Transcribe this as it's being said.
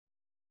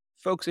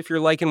Folks, if you're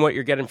liking what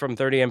you're getting from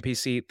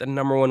 30MPC, the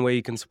number one way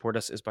you can support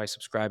us is by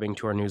subscribing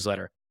to our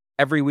newsletter.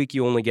 Every week,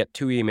 you only get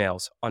 2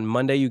 emails. On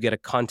Monday, you get a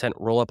content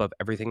roll-up of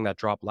everything that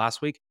dropped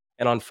last week.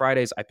 And on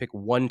Fridays, I pick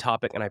one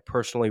topic and I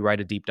personally write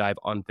a deep dive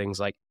on things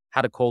like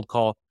how to cold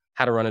call,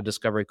 how to run a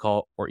discovery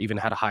call, or even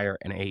how to hire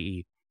an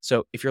AE.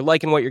 So if you're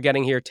liking what you're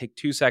getting here, take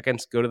 2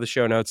 seconds, go to the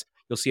show notes.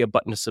 You'll see a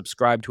button to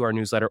subscribe to our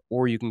newsletter,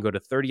 or you can go to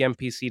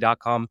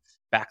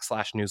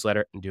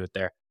 30mpc.com/newsletter and do it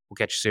there. We'll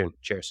catch you soon.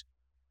 Cheers.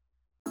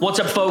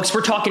 What's up, folks?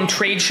 We're talking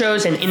trade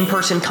shows and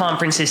in-person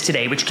conferences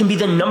today, which can be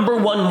the number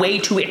one way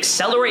to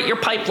accelerate your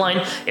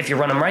pipeline if you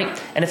run them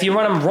right. And if you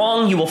run them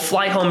wrong, you will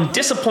fly home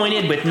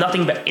disappointed with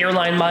nothing but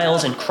airline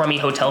miles and crummy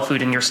hotel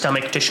food in your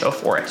stomach to show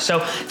for it.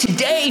 So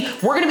today,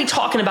 we're going to be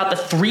talking about the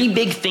 3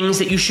 big things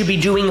that you should be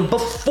doing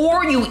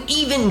before you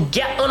even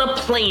get on a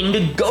plane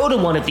to go to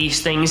one of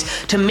these things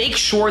to make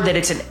sure that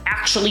it's an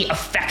actually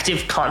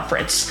effective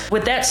conference.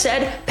 With that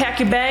said,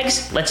 pack your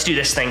bags. Let's do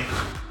this thing.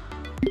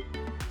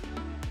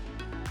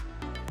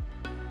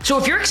 So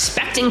if you're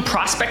expecting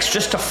prospects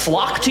just to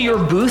flock to your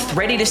booth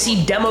ready to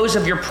see demos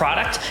of your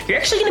product, you're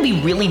actually going to be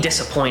really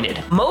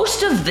disappointed.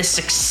 Most of the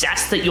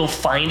success that you'll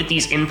find at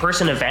these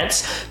in-person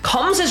events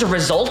comes as a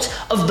result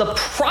of the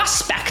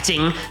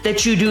prospecting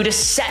that you do to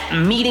set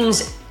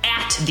meetings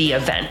at the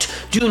event.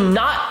 Do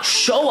not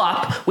show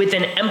up with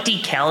an empty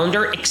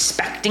calendar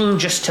expecting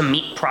just to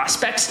meet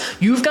prospects.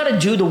 You've got to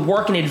do the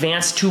work in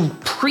advance to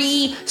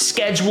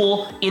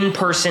pre-schedule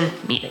in-person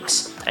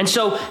meetings. And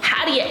so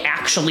how do you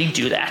actually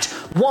do that?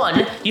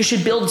 1, you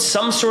should build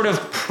some sort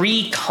of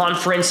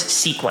pre-conference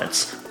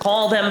sequence.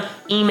 Call them,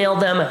 email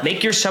them,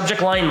 make your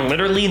subject line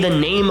literally the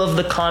name of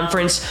the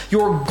conference.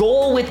 Your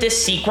goal with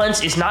this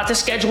sequence is not to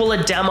schedule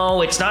a demo.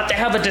 It's not to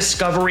have a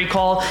discovery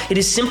call. It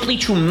is simply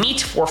to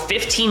meet for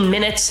 15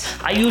 minutes.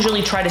 I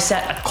usually try to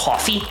set a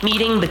coffee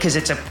meeting because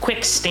it's a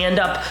quick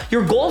stand-up.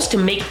 Your goal is to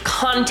make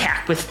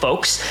contact with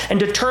folks and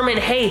determine,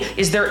 hey,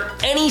 is there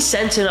any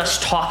sense in us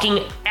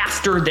talking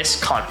after this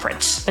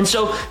conference? And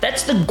so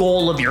that's the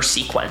goal of your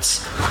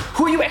sequence.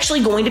 Who are you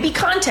actually going to be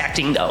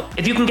contacting, though?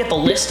 If you can get the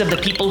list of the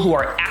people who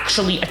are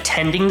actually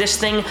attending this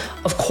thing,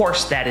 of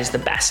course that is the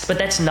best, but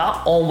that's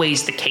not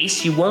always the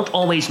case. You won't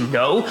always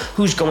know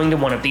who's going to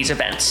one of these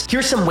events.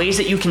 Here's some ways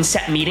that you can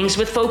set meetings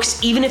with folks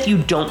even if you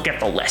don't get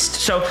the list.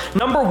 So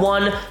number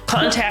 1,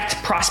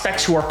 contact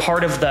prospects who are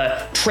part of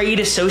the trade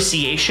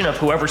association of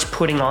whoever's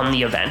putting on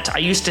the event. I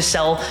used to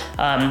sell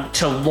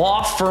to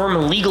law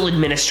firm legal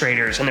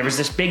administrators, and there was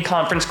this big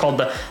conference called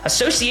the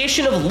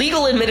Association of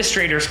Legal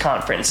Administrators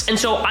Conference. And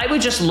so I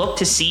would just look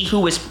to see who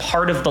was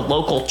part of the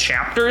local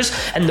chapters,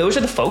 and those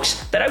are the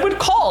folks that I would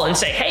call and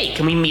say, hey,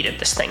 can we meet at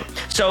this thing?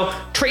 So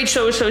trade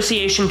show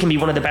association can be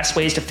one of the best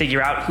ways to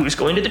figure out who's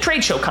going to the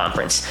trade show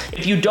conference.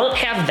 If you don't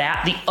have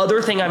that, the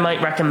other thing I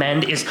might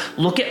recommend is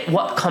look at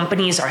what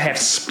companies have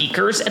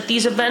speakers at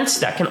these events.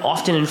 That can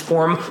often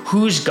inform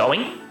who's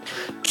going.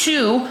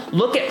 2,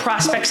 look at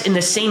prospects in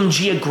the same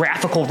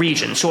geographical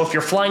region. So if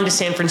you're flying to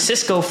San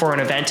Francisco for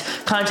an event,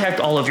 contact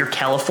all of your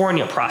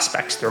California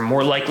prospects. They're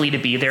more likely to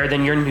be there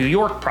than your New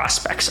York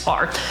prospects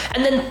are.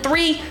 And then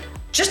 3,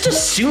 just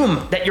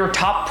assume that your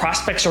top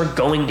prospects are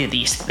going to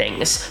these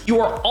things.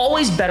 You are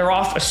always better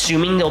off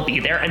assuming they'll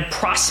be there and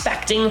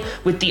prospecting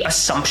with the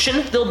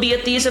assumption they'll be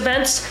at these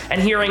events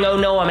and hearing, oh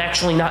no, I'm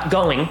actually not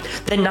going,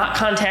 than not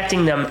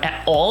contacting them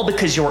at all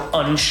because you're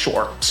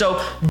unsure. So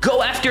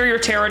go after your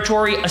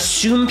territory,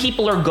 assume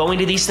people are going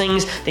to these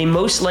things. They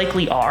most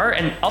likely are.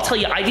 And I'll tell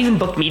you, I've even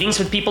booked meetings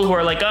with people who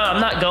are like, oh, I'm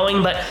not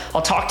going, but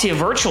I'll talk to you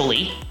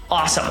virtually.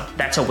 Awesome,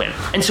 that's a win.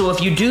 And so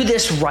if you do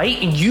this right,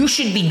 you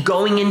should be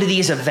going into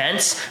these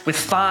events with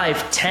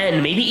 5,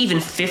 10, maybe even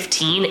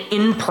 15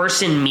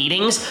 in-person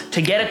meetings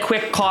to get a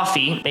quick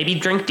coffee, maybe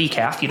drink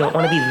decaf, you don't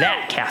want to be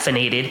that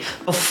caffeinated,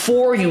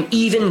 before you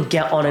even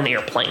get on an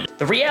airplane.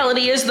 The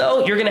reality is,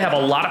 though, you're going to have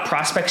a lot of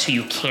prospects who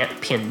you can't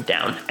pin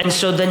down. And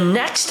so the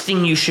next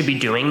thing you should be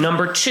doing,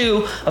 number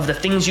 2 of the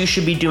things you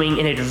should be doing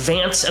in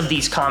advance of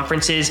these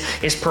conferences,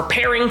 is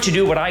preparing to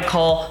do what I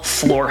call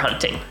floor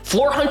hunting.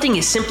 Floor hunting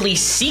is simply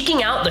seeking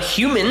out the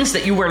humans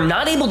that you were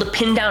not able to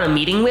pin down a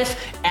meeting with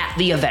at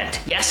the event.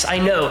 Yes, I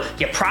know,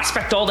 you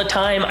prospect all the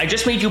time. I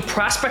just made you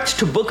prospect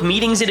to book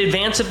meetings in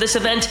advance of this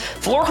event.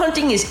 Floor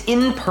hunting is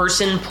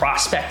in-person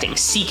prospecting,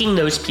 seeking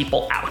those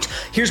people out.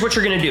 Here's what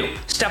you're gonna do.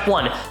 Step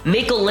 1,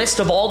 make a list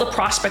of all the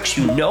prospects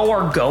you know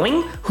are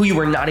going, who you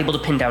were not able to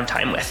pin down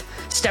time with.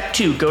 Step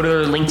 2, go to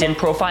their LinkedIn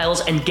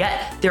profiles and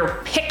get their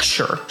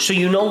picture so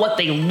you know what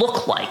they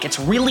look like. It's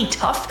really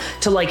tough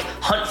to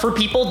hunt for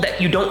people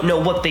that you don't know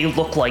what they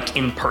look like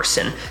in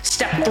person.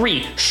 Step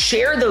 3,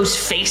 share those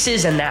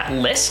faces and that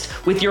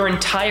list with your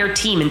entire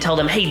team and tell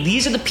them, hey,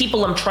 these are the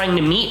people I'm trying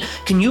to meet.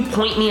 Can you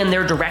point me in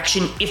their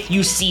direction if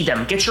you see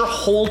them? Get your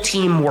whole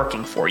team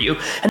working for you.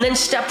 And then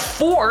step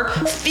 4,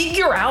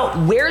 figure out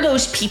where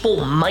those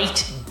people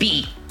might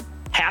be.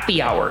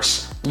 Happy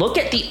hours. Look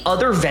at the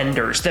other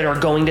vendors that are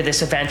going to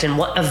this event and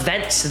what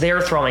events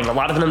they're throwing. A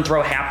lot of them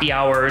throw happy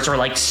hours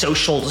or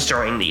socials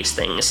during these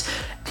things.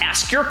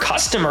 Ask your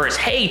customers,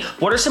 hey,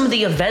 what are some of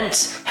the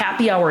events,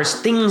 happy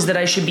hours, things that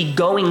I should be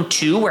going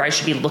to where I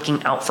should be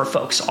looking out for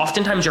folks?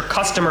 Oftentimes your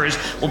customers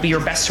will be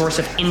your best source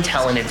of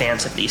intel in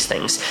advance of these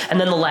things. And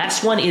then the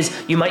last one is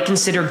you might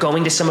consider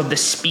going to some of the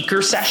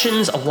speaker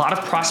sessions. A lot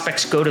of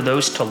prospects go to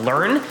those to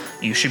learn.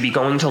 You should be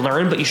going to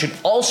learn, but you should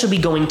also be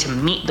going to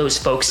meet those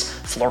folks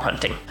floor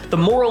hunting. The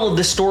moral of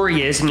the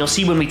story is, and you'll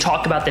see when we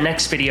talk about the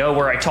next video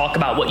where I talk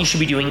about what you should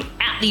be doing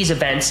at these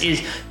events,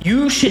 is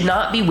you should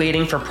not be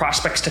waiting for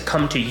prospects to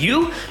come to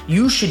you.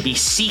 You should be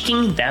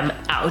seeking them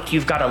out.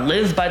 You've got to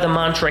live by the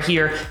mantra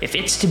here, if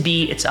it's to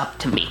be, it's up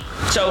to me.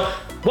 So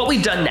what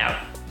we've done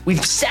now,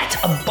 we've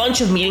set a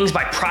bunch of meetings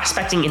by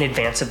prospecting in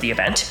advance of the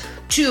event.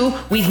 2,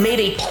 we've made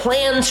a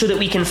plan so that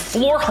we can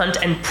floor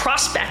hunt and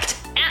prospect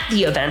at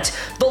the event.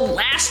 The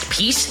last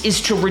piece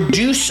is to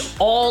reduce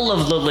all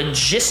of the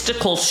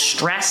logistical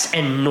stress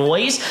and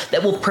noise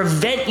that will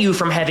prevent you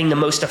from having the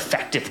most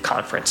effective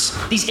conference.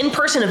 These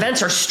in-person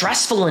events are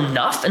stressful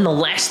enough, and the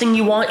last thing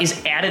you want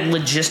is added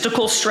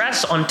logistical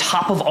stress on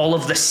top of all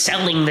of the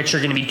selling that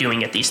you're going to be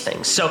doing at these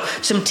things. So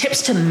some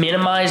tips to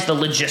minimize the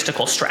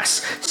logistical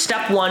stress.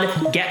 Step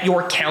 1, get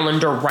your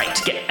calendar right.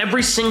 Get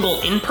every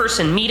single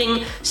in-person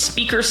meeting,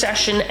 speaker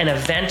session, and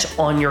event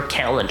on your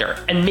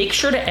calendar. And make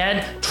sure to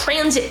add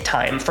transit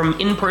time from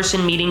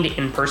in-person meeting to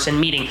in-person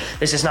meeting.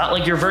 This is not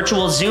like your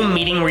virtual Zoom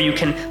meeting where you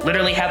can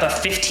literally have a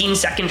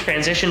 15-second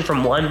transition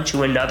from one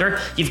to another.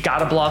 You've got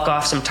to block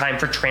off some time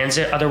for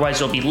transit, otherwise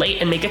you'll be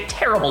late and make a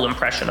terrible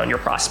impression on your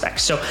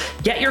prospects. So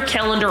get your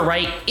calendar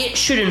right. It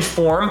should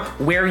inform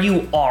where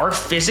you are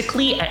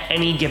physically at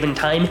any given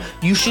time.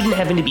 You shouldn't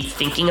have to be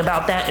thinking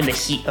about that in the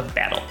heat of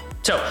battle.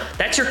 So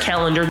that's your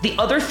calendar. The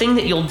other thing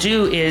that you'll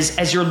do is,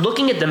 as you're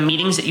looking at the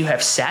meetings that you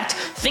have set,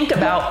 think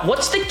about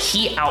what's the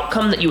key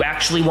outcome that you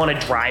actually want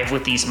to drive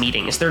with these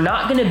meetings. They're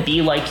not going to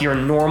be like your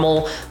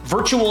normal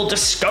virtual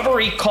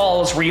discovery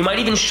calls where you might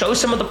even show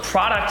some of the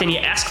product and you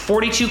ask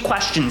 42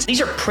 questions. These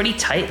are pretty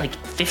tight, like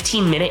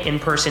 15-minute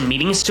in-person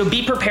meetings. So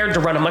be prepared to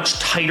run a much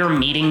tighter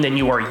meeting than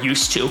you are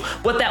used to.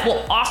 What that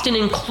will often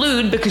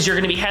include, because you're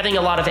going to be having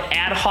a lot of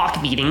ad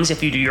hoc meetings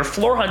if you do your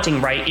floor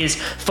hunting right, is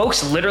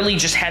folks literally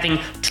just having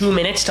 2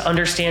 minutes to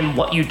understand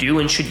what you do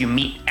and should you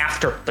meet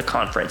after the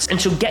conference.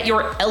 And so get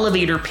your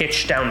elevator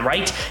pitch down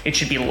right. It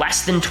should be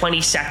less than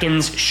 20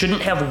 seconds,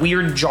 shouldn't have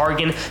weird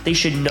jargon. They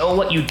should know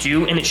what you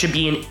do, and it should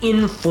be an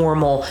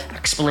informal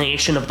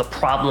explanation of the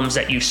problems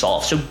that you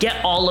solve. So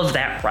get all of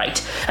that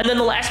right. And then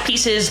the last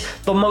piece is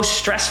the most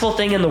stressful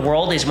thing in the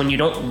world is when you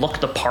don't look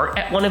the part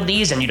at one of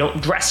these and you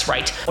don't dress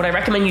right. What I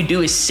recommend you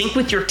do is sync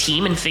with your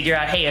team and figure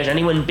out, hey, has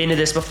anyone been to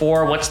this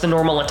before? What's the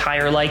normal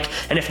attire like?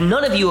 And if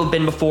none of you have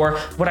been before,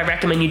 what I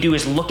recommend you do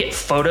is look at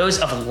photos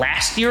of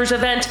last year's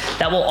event.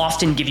 That will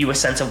often give you a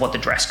sense of what the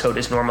dress code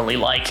is normally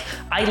like.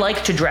 I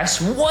like to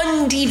dress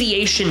one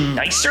deviation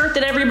nicer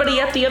than everybody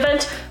at the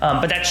event,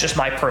 but that's just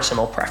my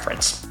personal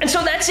preference. And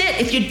so that's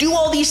it. If you do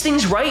all these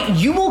things right,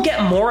 you will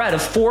get more out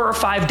of 4 or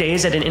 5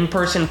 days at an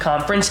in-person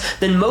conference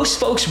than most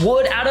folks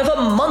would out of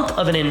a month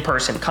of an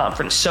in-person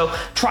conference. So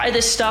try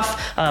this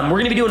stuff. We're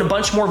going to be doing a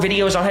bunch more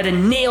videos on how to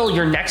nail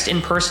your next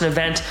in-person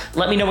event.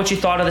 Let me know what you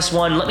thought of this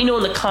one. Let me know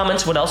in the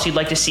comments what else you'd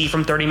like to see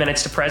from 30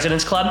 Minutes to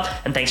President's Club,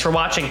 and thanks for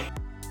watching.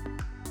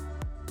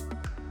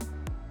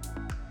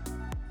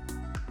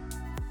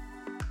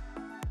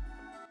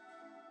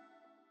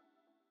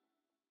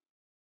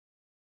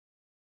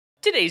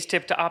 Today's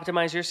tip to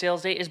optimize your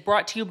sales day is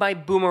brought to you by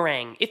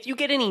Boomerang. If you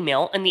get an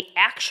email and the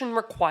action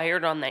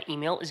required on that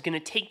email is going to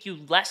take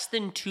you less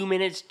than 2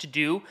 minutes to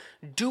do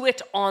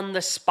it on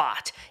the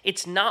spot.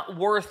 It's not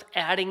worth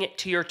adding it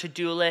to your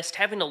to-do list,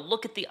 having to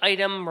look at the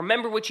item,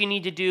 remember what you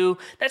need to do.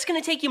 That's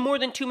going to take you more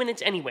than 2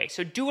 minutes anyway,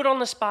 so do it on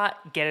the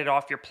spot, get it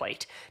off your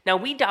plate. Now,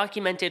 we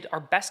documented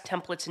our best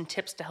templates and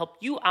tips to help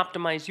you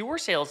optimize your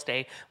sales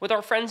day with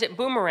our friends at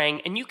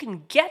Boomerang, and you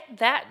can get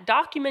that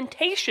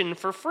documentation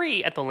for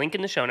free at the link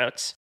in the show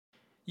notes.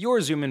 Your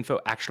ZoomInfo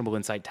actionable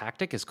insight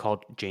tactic is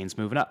called Jane's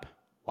Moving Up.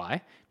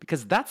 Why?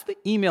 Because that's the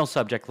email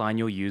subject line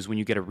you'll use when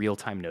you get a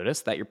real-time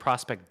notice that your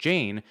prospect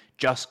Jane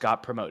just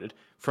got promoted.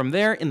 From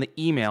there, in the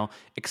email,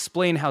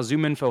 explain how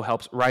ZoomInfo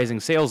helps rising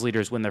sales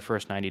leaders win their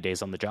first 90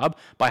 days on the job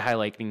by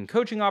highlighting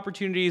coaching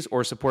opportunities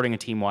or supporting a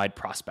team-wide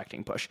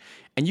prospecting push.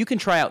 And you can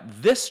try out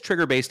this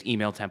trigger-based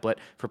email template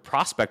for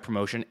prospect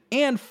promotion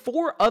and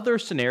 4 other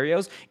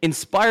scenarios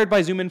inspired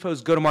by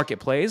ZoomInfo's go-to-market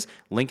plays,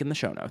 link in the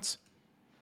show notes.